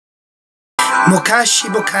Mukashi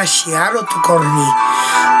Mukashi Aro Tokorni.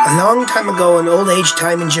 A long time ago, in old age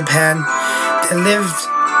time in Japan, there lived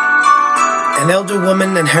an elder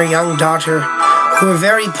woman and her young daughter who were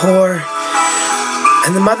very poor,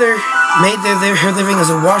 and the mother made her living as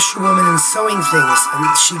a washerwoman and sewing things, and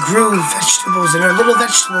she grew vegetables in her little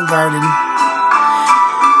vegetable garden.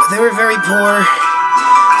 But they were very poor,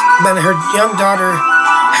 and her young daughter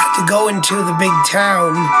had to go into the big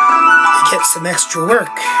town to get some extra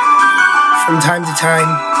work from time to time.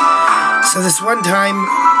 So this one time,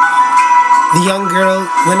 the young girl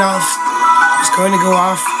was going to go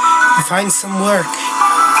off and find some work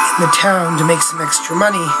in the town to make some extra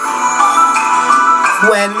money,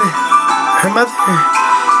 when her mother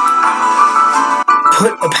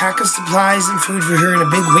put a pack of supplies and food for her in a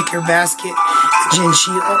big wicker basket, and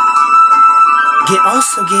she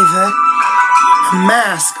also gave her a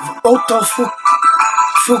mask of Otofuku,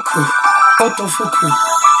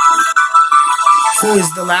 who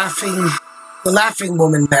is the laughing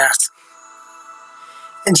woman mask.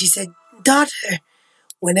 And she said, "Daughter,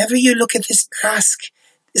 whenever you look at this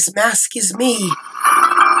mask is me.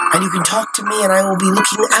 And you can talk to me and I will be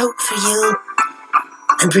looking out for you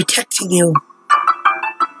and protecting you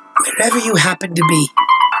wherever you happen to be."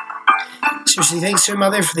 So she thanks her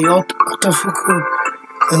mother for the Otofuku,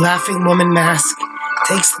 the laughing woman mask,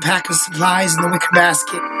 takes the pack of supplies in the wicker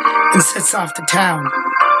basket, and sets off to town.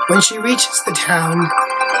 When she reaches the town,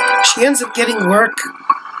 she ends up getting work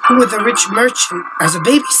with a rich merchant as a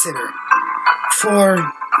babysitter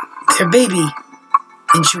for their baby.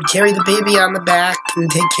 And she would carry the baby on the back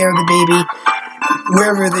and take care of the baby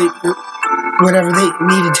whatever they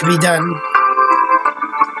needed to be done.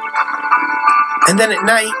 And then at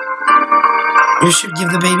night, she would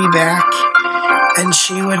give the baby back, and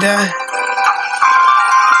she would have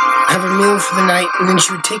a meal for the night, and then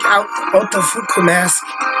she would take out the Otofuku mask,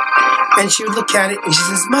 and she would look at it, and she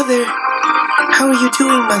says, "Mother, how are you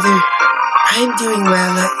doing, Mother? I'm doing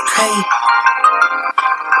well.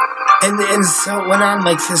 And so it went on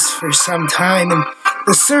like this for some time, and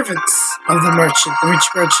the servants of the rich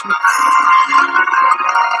merchant,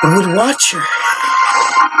 would watch her.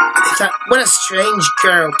 They thought, what a strange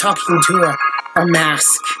girl talking to a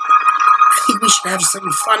mask. I think we should have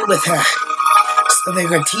some fun with her. So they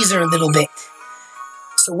would tease her a little bit.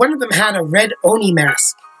 So one of them had a red oni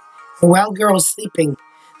mask. And while girl was sleeping,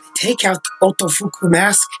 they take out the Otofuku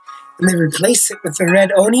mask and they replace it with the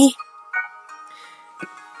red oni.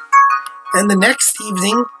 And the next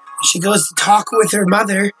evening, when she goes to talk with her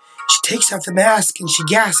mother, she takes off the mask and she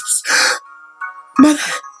gasps,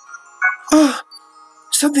 "Mother! Oh,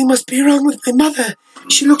 something must be wrong with my mother.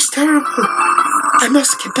 She looks terrible. I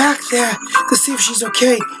must get back there to see if she's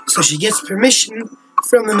okay." So she gets permission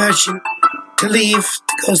from the merchant to leave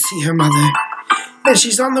to go see her mother. And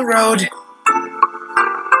she's on the road,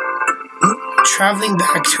 traveling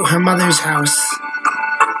back to her mother's house,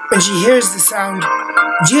 when she hears the sound,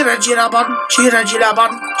 "Jira jira bun, jira jira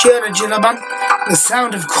bun, jira jira bun," the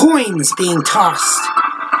sound of coins being tossed.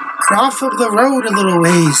 And off of the road a little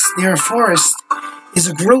ways, near a forest, is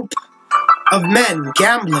a group of men,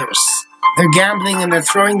 gamblers. They're gambling and they're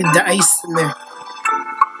throwing the dice and they're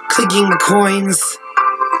clicking the coins.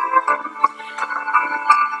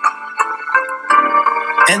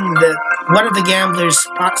 And one of the gamblers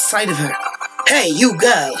spots sight of her. "Hey, you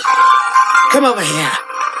girl, come over here.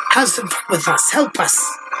 Have some fun with us. Help us.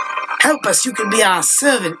 Help us. You can be our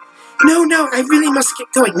servant." "No, I really must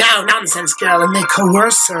get going." "No, nonsense, girl." And they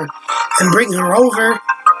coerce her and bring her over.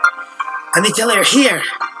 And they tell her, "Here,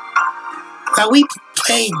 while we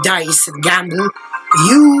play dice and gamble,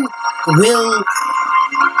 you will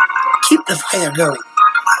keep the fire going."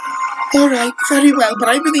 "All right, very well, but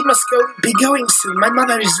I really must be going soon. My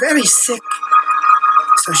mother is very sick."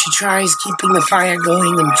 So she tries keeping the fire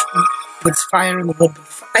going and puts fire in the wood, but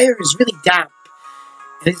the fire is really damp.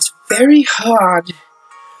 And it's very hard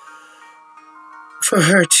for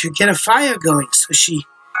her to get a fire going, so she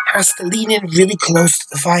has to lean in really close to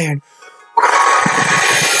the fire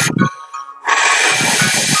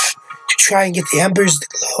to try and get the embers to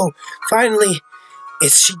glow. Finally,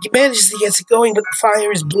 she manages to get it going, but the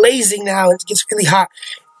fire is blazing now, and it gets really hot.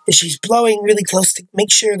 And she's blowing really close to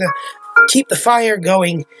make sure to keep the fire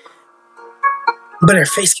going, but her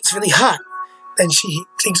face gets really hot. Then she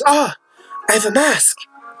thinks, "Oh, I have a mask."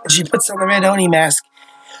 And she puts on the red oni mask.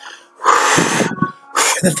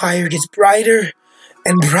 And the fire gets brighter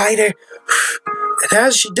and brighter. And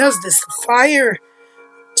as she does this, the fire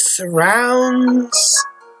surrounds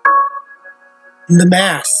the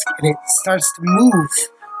mask, and it starts to move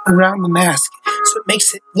around the mask. So it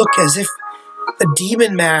makes it look as if the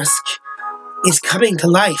demon mask is coming to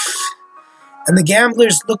life. And the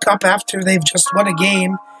gamblers look up after they've just won a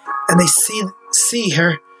game, and they see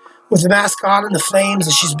her with the mask on and the flames,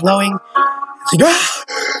 and she's blowing. They go,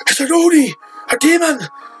 it's an Oni, a demon!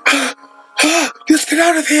 Let's get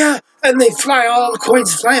out of here! And they fly, all the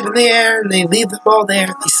coins fly up in the air, and they leave them all there,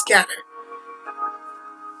 and they scatter.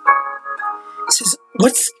 He says,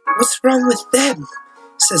 what's wrong with them?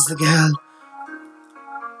 Says the girl.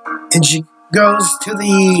 And she goes to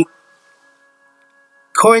the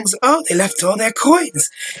coins. Oh, they left all their coins.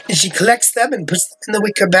 And she collects them and puts them in the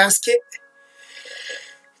wicker basket.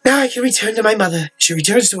 Now I can return to my mother. She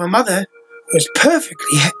returns to her mother, who is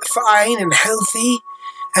perfectly fine and healthy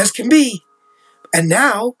as can be. And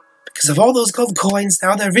now, because of all those gold coins,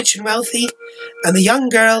 now they're rich and wealthy, and the young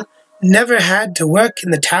girl never had to work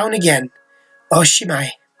in the town again.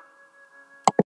 Oshimai.